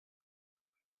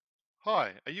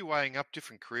Hi, are you weighing up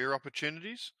different career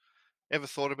opportunities? Ever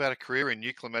thought about a career in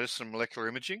nuclear medicine and molecular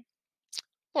imaging?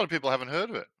 A lot of people haven't heard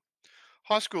of it.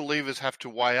 High school leavers have to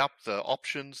weigh up the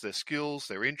options, their skills,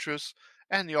 their interests,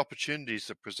 and the opportunities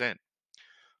that present.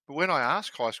 But when I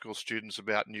ask high school students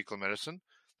about nuclear medicine,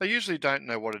 they usually don't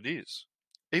know what it is.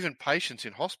 Even patients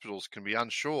in hospitals can be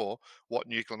unsure what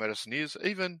nuclear medicine is,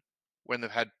 even when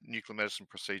they've had nuclear medicine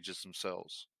procedures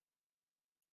themselves.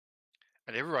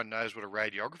 And everyone knows what a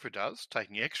radiographer does,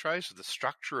 taking x-rays of the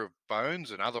structure of bones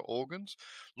and other organs,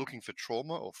 looking for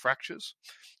trauma or fractures.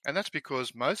 And that's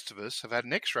because most of us have had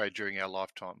an x-ray during our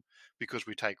lifetime, because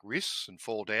we take risks and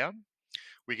fall down.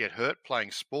 We get hurt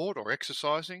playing sport or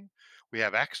exercising. We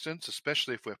have accidents,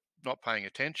 especially if we're not paying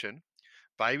attention.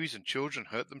 Babies and children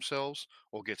hurt themselves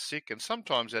or get sick, and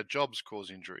sometimes our jobs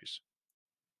cause injuries.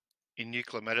 In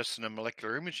nuclear medicine and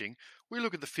molecular imaging, we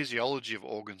look at the physiology of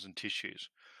organs and tissues.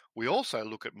 We also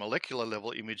look at molecular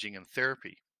level imaging and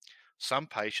therapy. Some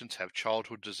patients have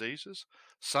childhood diseases.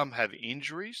 Some have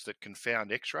injuries that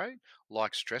confound x-ray,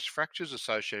 like stress fractures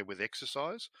associated with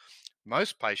exercise.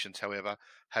 Most patients, however,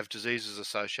 have diseases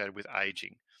associated with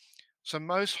aging. So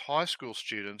most high school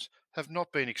students have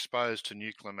not been exposed to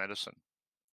nuclear medicine.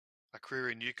 A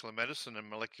career in nuclear medicine and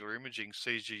molecular imaging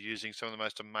sees you using some of the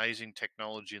most amazing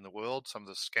technology in the world, some of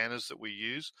the scanners that we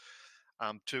use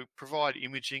to provide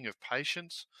imaging of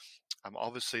patients.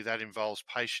 Obviously, that involves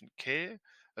patient care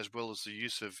as well as the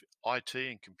use of IT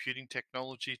and computing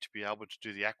technology to be able to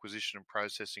do the acquisition and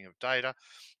processing of data,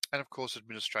 and of course,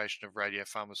 administration of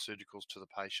radiopharmaceuticals to the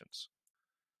patients.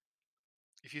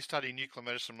 If you study nuclear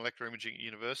medicine and molecular imaging at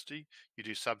university, you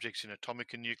do subjects in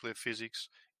atomic and nuclear physics,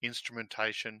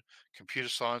 instrumentation, computer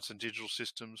science and digital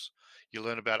systems. You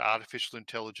learn about artificial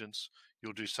intelligence.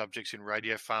 You'll do subjects in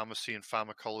radiopharmacy and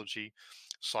pharmacology,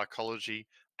 psychology,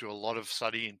 do a lot of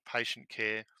study in patient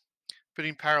care. But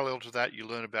in parallel to that, you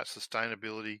learn about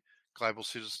sustainability, global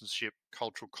citizenship,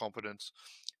 cultural competence,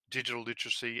 digital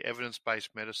literacy, evidence-based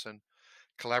medicine,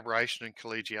 collaboration and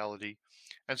collegiality.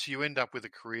 And so you end up with a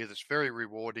career that's very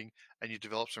rewarding and you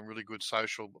develop some really good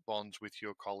social bonds with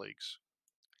your colleagues.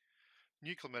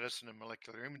 Nuclear medicine and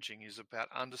molecular imaging is about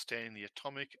understanding the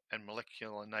atomic and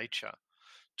molecular nature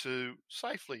to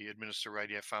safely administer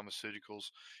radiopharmaceuticals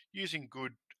using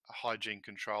good hygiene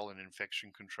control and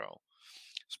infection control.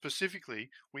 Specifically,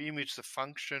 we image the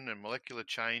function and molecular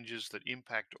changes that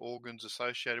impact organs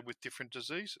associated with different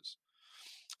diseases.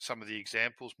 Some of the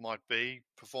examples might be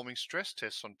performing stress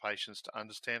tests on patients to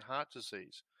understand heart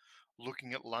disease,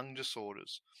 looking at lung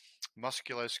disorders,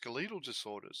 musculoskeletal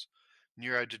disorders,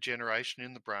 neurodegeneration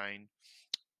in the brain,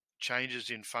 changes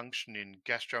in function in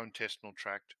gastrointestinal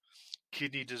tract,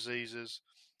 kidney diseases,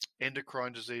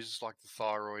 endocrine diseases like the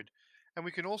thyroid, and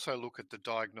we can also look at the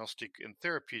diagnostic and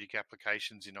therapeutic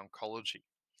applications in oncology.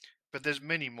 But there's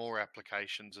many more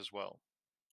applications as well.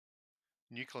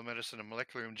 Nuclear medicine and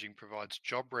molecular imaging provides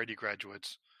job-ready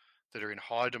graduates that are in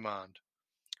high demand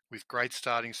with great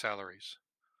starting salaries,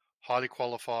 highly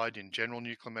qualified in general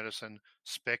nuclear medicine,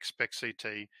 SPECT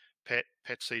CT, PET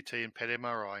CT and PET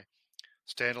MRI,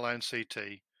 standalone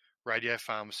CT,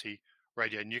 radiopharmacy,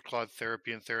 radionuclide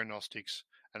therapy and theranostics,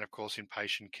 and of course in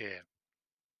patient care.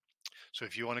 So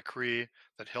if you want a career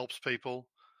that helps people,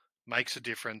 makes a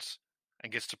difference,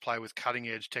 and gets to play with cutting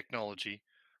edge technology,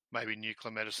 maybe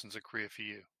nuclear medicine's a career for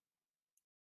you.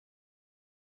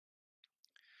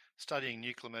 Studying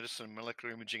nuclear medicine and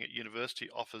molecular imaging at university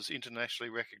offers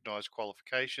internationally recognized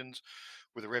qualifications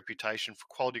with a reputation for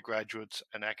quality graduates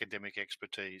and academic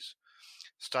expertise.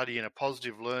 Study in a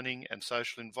positive learning and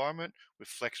social environment with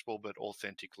flexible but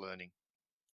authentic learning.